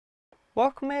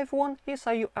Welcome everyone, here's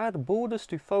how you add borders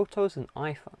to photos in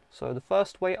iPhone. So the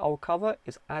first way I'll cover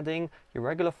is adding your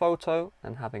regular photo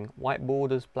and having white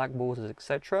borders, black borders,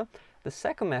 etc. The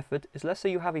second method is, let's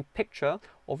say you have a picture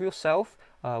of yourself,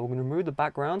 we're going to remove the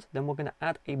background, then we're going to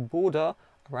add a border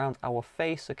around our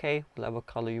face, okay, whatever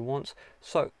color you want.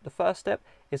 So the first step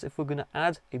is, if we're going to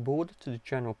add a border to the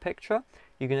general picture,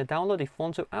 you're going to download a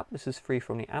Photo app. This is free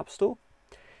from the App Store.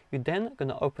 You're then going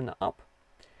to open it up.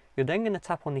 You're then going to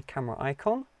tap on the camera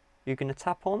icon. You're going to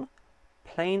tap on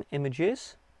plain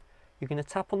images. You're going to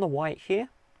tap on the white here.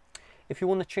 If you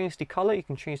want to change the color, you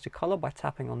can change the color by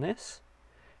tapping on this.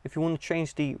 If you want to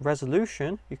change the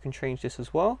resolution, you can change this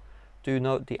as well. Do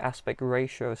note the aspect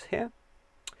ratios here.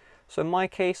 So in my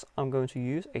case, I'm going to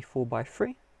use a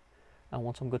 4:3. And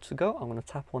once I'm good to go, I'm going to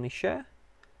tap on the share.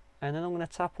 And then I'm going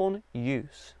to tap on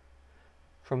use.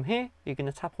 From here, you're going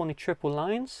to tap on the triple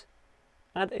lines,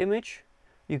 add image.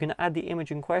 You're going to add the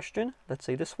image in question, let's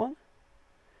say this one.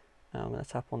 Now I'm going to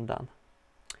tap on done.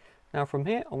 Now from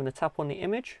here, I'm going to tap on the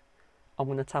image. I'm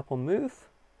going to tap on move.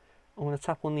 I'm going to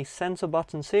tap on these center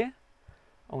buttons here.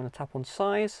 I'm going to tap on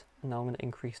size, and now I'm going to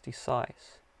increase the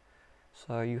size.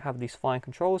 So you have these fine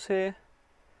controls here.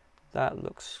 That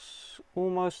looks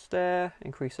almost there.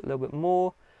 Increase it a little bit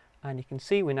more. And you can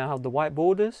see we now have the white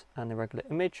borders and the regular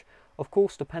image. Of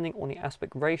course, depending on the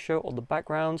aspect ratio of the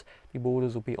background, the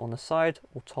borders will be on the side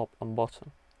or top and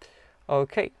bottom.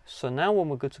 Okay, so now when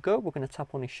we're good to go, we're going to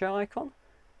tap on the share icon.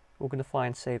 We're going to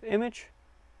find save image.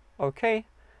 Okay,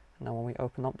 and now when we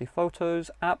open up the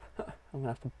Photos app, I'm going to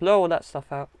have to blur all that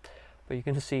stuff out, but you're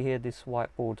going to see here this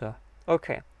white border.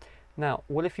 Okay, now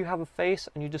what if you have a face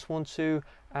and you just want to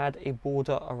add a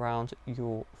border around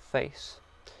your face?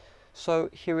 So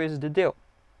here is the deal.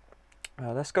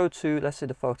 Let's go to, let's say,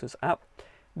 the Photos app.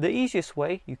 The easiest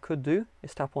way you could do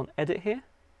is tap on edit here,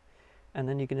 and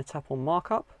then you're going to tap on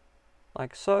markup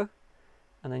like so,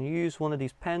 and then use one of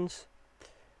these pens,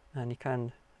 and you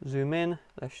can zoom in.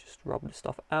 Let's just rub this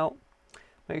stuff out.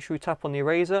 Make sure you tap on the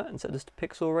eraser and set this to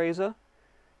pixel eraser,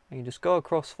 and you just go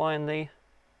across finally.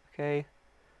 Okay,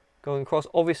 going across.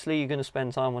 Obviously you're going to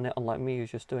spend time on it, unlike me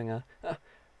who's just doing a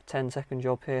 10-second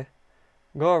job here.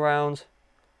 Go around,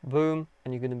 boom,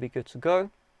 and you're going to be good to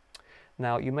go.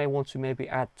 Now you may want to maybe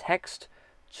add text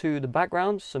to the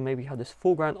background. So maybe you have this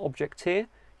foreground object here.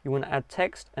 You want to add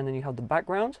text, and then you have the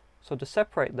background. So to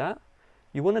separate that,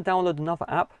 you want to download another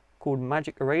app called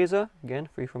Magic Eraser, again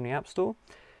free from the App Store.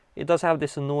 It does have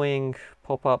this annoying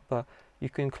pop-up, but you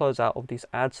can close out of these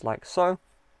ads like so.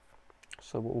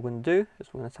 So what we're going to do is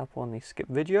we're going to tap on the skip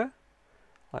video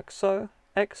like so,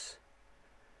 X.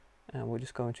 And we're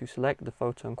just going to select the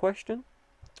photo in question.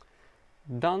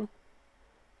 Done.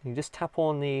 And you just tap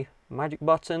on the magic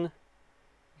button,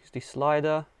 use the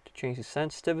slider to change the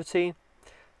sensitivity.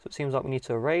 So it seems like we need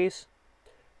to erase.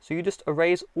 So you just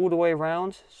erase all the way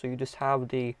around. So you just have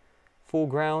the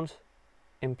foreground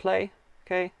in play.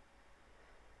 Okay.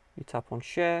 You tap on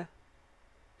share,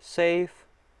 save.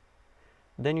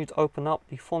 Then you'd open up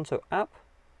the Photo app.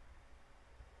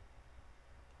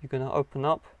 You're going to open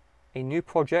up a new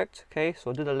project. Okay,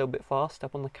 so I did a little bit fast.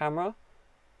 Tap on the camera,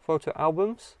 photo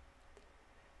albums.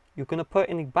 You're going to put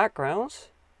in the backgrounds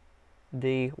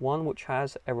the one which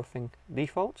has everything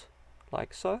default,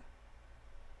 like so.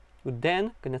 You're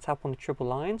then going to tap on the triple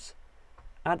lines,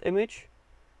 add image.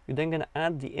 You're then going to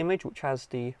add the image which has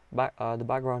the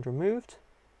background removed.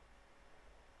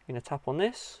 You're going to tap on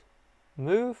this,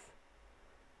 move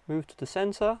to the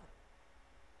center,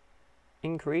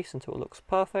 increase until it looks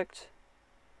perfect.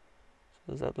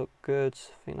 Does that look good?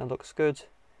 I think that looks good.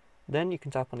 Then you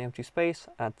can tap on the empty space,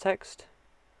 add text,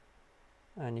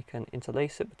 and you can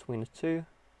interlace it between the two.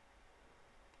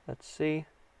 Let's see.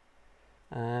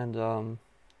 And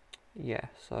yeah,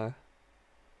 so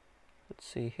let's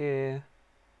see here.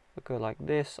 We'll go like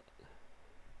this.